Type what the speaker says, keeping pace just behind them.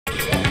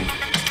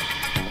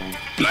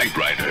Knight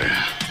Rider,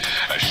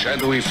 a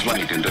shadowy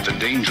flight into the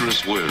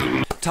dangerous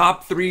world.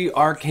 Top 3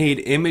 arcade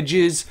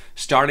images,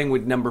 starting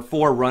with number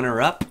 4,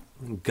 runner-up,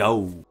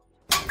 go.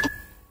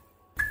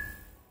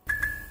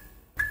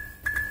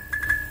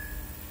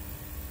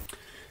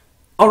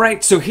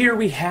 Alright, so here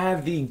we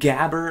have the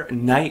Gabber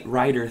Knight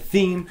Rider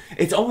theme.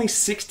 It's only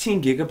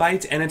 16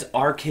 gigabytes and it's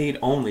arcade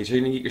only. So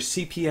you're going to get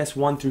your CPS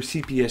 1 through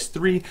CPS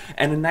 3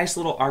 and a nice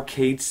little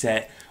arcade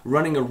set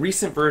running a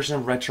recent version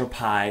of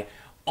RetroPie,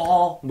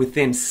 all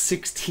within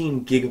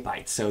 16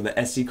 gigabytes. So the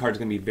SD card is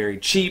going to be very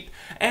cheap,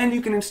 and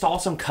you can install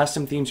some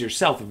custom themes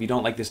yourself if you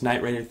don't like this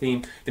Knight Rider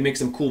theme. They make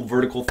some cool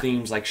vertical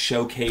themes like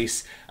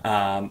Showcase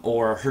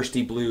or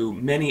Hursty Blue,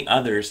 many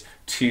others,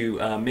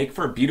 to make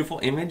for a beautiful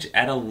image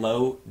at a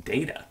low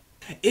data.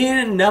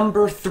 In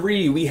number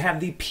 3, we have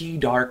the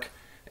P-Dark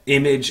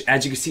image.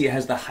 As you can see, it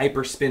has the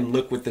hyperspin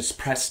look with this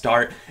press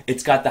start.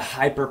 It's got the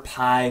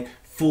HyperPie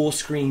full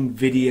screen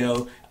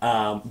video.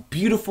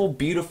 Beautiful,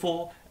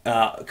 beautiful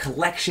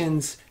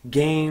collections,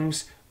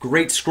 games,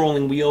 great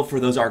scrolling wheel for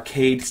those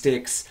arcade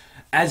sticks.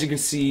 As you can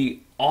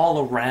see,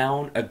 all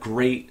around a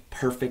great,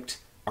 perfect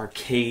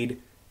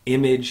arcade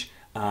image.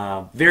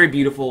 Very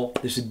beautiful.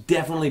 This should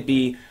definitely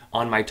be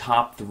on my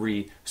top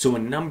 3. So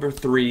in number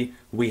 3,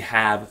 we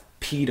have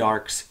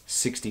P-Dark's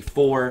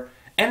 64.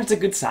 And it's a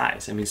good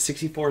size. I mean,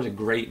 64 is a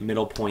great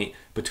middle point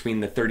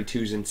between the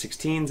 32s and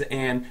 16s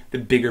and the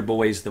bigger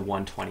boys, the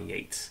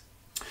 128s.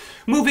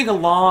 Moving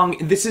along,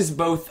 this is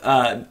both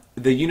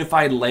the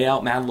unified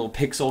layout, Mad Little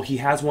Pixel. He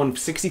has one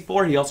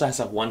 64, he also has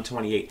a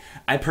 128.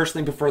 I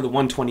personally prefer the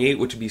 128,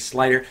 which would be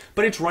slighter,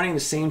 but it's running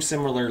the same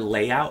similar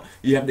layout.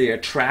 You have the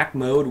track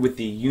mode with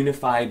the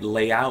unified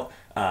layout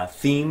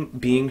theme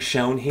being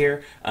shown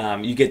here.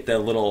 You get the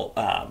little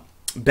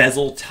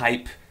bezel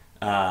type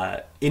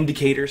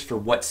indicators for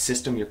what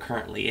system you're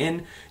currently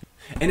in.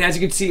 And as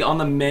you can see on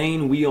the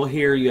main wheel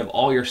here, you have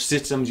all your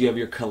systems, you have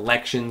your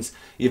collections,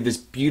 you have this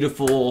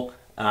beautiful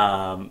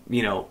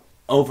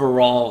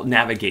overall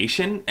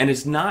navigation, and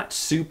it's not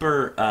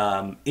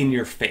super in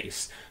your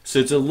face. So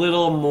it's a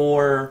little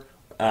more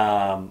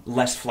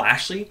less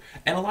flashy,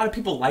 and a lot of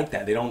people like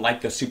that. They don't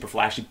like the super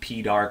flashy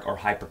P-Dark or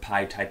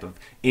HyperPie type of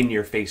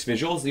in-your-face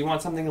visuals. You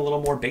want something a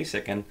little more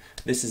basic, and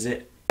this is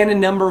it. And in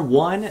number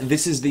 1,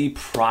 this is the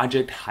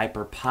Project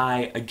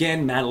HyperPie.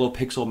 Again, Mad Little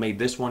Pixel made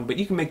this one, but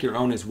you can make your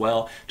own as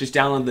well. Just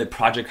download the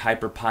Project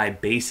HyperPie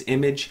base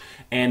image,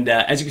 and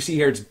as you can see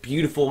here, it's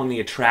beautiful in the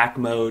attract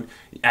mode.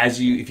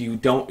 If you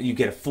don't, you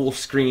get a full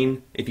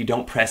screen if you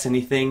don't press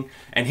anything.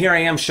 And here I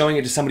am showing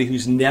it to somebody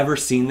who's never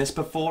seen this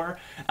before.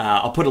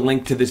 I'll put a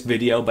link to this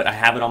video, but I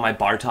have it on my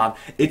Bartop.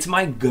 It's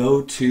my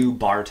go-to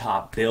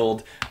Bartop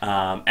build.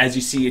 As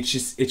you see, it's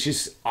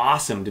just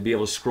awesome to be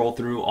able to scroll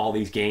through all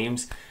these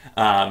games.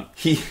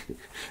 This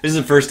is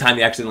the first time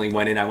he accidentally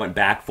went in. I went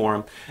back for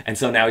him, and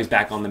so now he's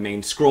back on the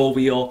main scroll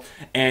wheel.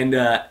 And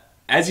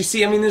as you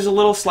see, I mean, there's a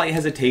little slight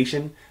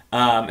hesitation,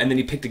 and then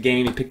he picked a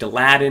game. He picked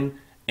Aladdin,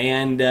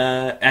 and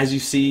as you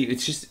see,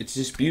 it's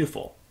just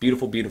beautiful,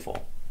 beautiful,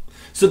 beautiful.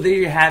 So there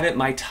you have it,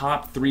 my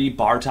top 3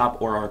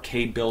 Bartop or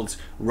arcade builds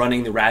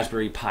running the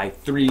Raspberry Pi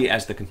 3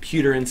 as the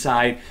computer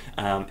inside.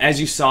 As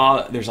you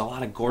saw, there's a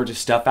lot of gorgeous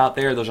stuff out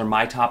there. Those are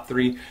my top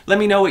 3. Let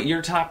me know what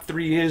your top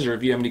 3 is, or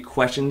if you have any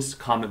questions,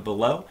 comment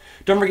below.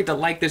 Don't forget to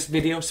like this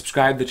video,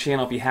 subscribe to the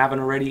channel if you haven't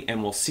already,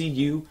 and we'll see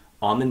you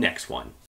on the next one.